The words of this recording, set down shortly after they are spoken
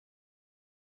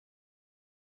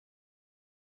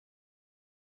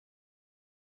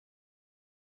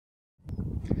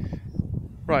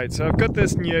Right, so I've got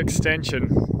this new extension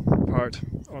part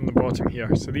on the bottom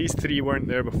here. So these three weren't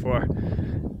there before,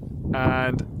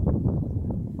 and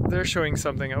they're showing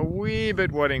something a wee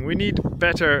bit worrying. We need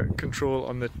better control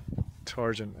on the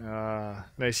torsion.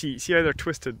 Now see how they're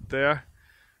twisted there?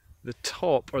 The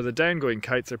top or the downgoing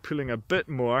kites are pulling a bit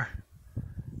more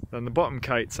than the bottom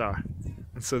kites are,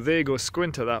 and so they go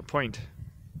squint at that point.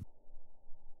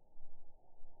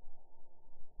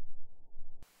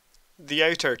 The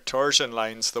outer torsion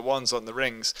lines, the ones on the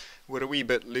rings, were a wee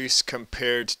bit loose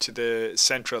compared to the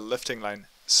central lifting line.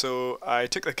 So I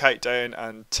took the kite down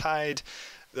and tied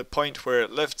the point where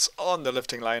it lifts on the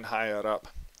lifting line higher up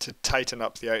to tighten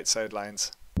up the outside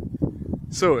lines.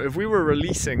 So if we were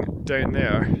releasing down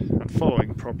there and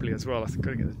following properly as well, I think I've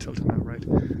got to get the tilt on that right.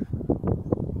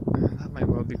 That might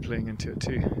well be playing into it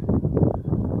too.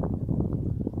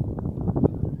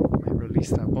 Might release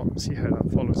that bottom, see how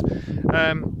that follows.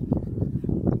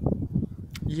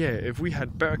 Yeah, if we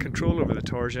had better control over the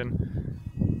torsion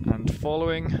and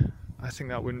following, I think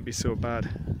that wouldn't be so bad.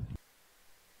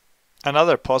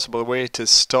 Another possible way to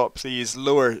stop these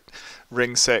lower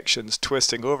ring sections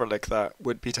twisting over like that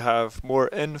would be to have more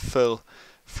infill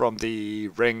from the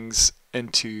rings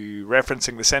into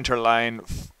referencing the center line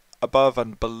above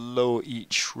and below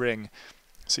each ring.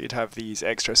 So you'd have these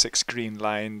extra 6 green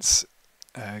lines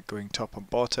going top and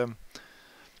bottom,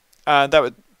 and that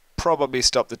would probably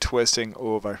stop the twisting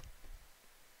over.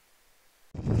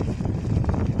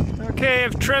 Okay,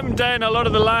 I've trimmed down a lot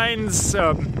of the lines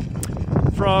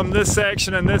from this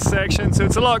section and this section, so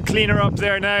it's a lot cleaner up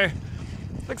there now.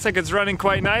 Looks like it's running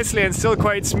quite nicely and still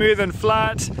quite smooth and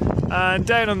flat. And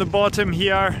down on the bottom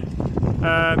here,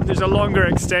 there's a longer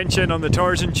extension on the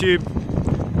torsion tube.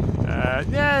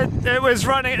 Yeah, it was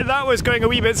running, that was going a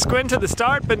wee bit squint at the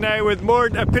start, but now with more,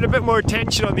 I put a bit more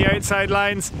tension on the outside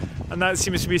lines, and that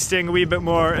seems to be staying a wee bit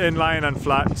more in line and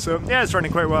flat. So yeah, it's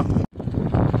running quite well.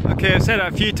 Okay, I've said it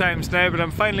a few times now, but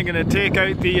I'm finally going to take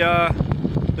out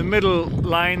the middle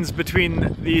lines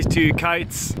between these two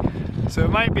kites. So it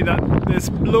might be that this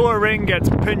lower ring gets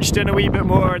pinched in a wee bit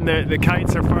more and the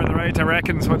kites are further out, I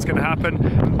reckon is what's going to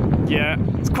happen. Yeah,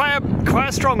 it's quite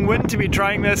a strong wind to be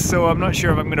trying this, so I'm not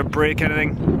sure if I'm going to break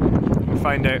anything. We'll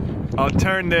find out. I'll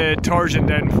turn the torsion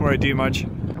down before I do much.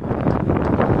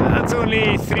 That's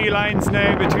only 3 lines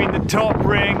now between the top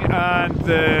ring and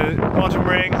the bottom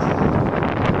ring.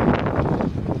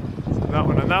 So that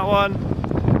one and that one.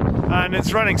 And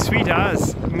it's running sweet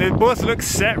as. And they both look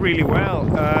set really well.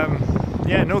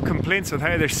 Yeah, no complaints with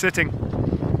how they're sitting.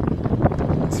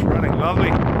 It's running lovely.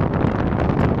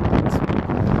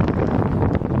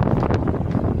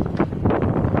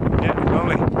 Yeah,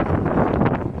 lovely.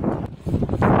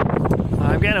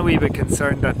 I'm getting a wee bit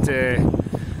concerned that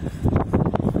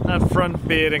that front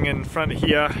bearing in front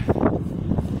here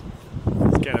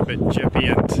is getting a bit jippy,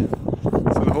 and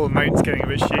so the whole mount's getting a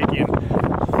bit shaky, and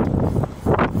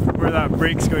where that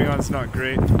brake's going on is not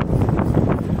great.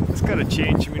 It's got to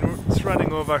change. I mean, it's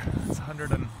running over, it's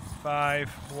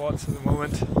 105 watts at the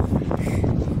moment.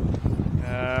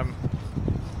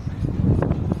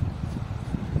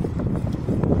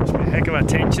 There's been a heck of a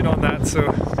tension on that, so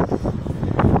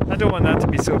I don't want that to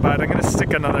be so bad. I'm going to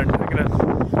stick another, I'm going to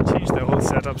change the whole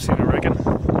setup soon, I reckon.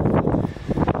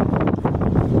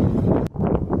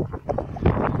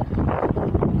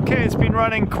 Okay, it's been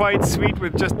running quite sweet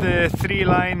with just the 3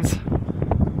 lines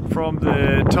from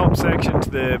the top section to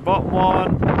the bottom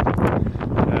one,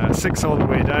 6 all the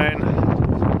way down,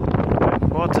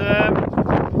 bottom,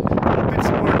 put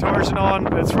some more torsion on,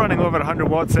 but it's running over 100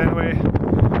 watts anyway.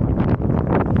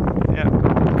 Yeah,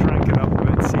 crank it up a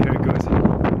bit, see how it goes.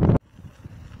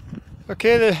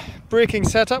 Okay, the braking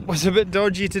setup was a bit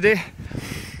dodgy today.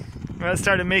 I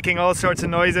started making all sorts of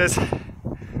noises,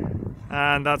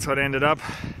 and that's what ended up.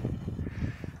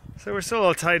 So we're still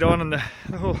all tied on, and the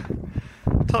whole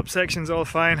top section's all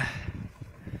fine,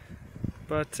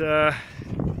 but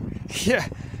yeah,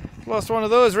 lost one of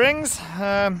those rings.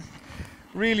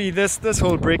 Really, this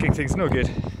whole braking thing's no good.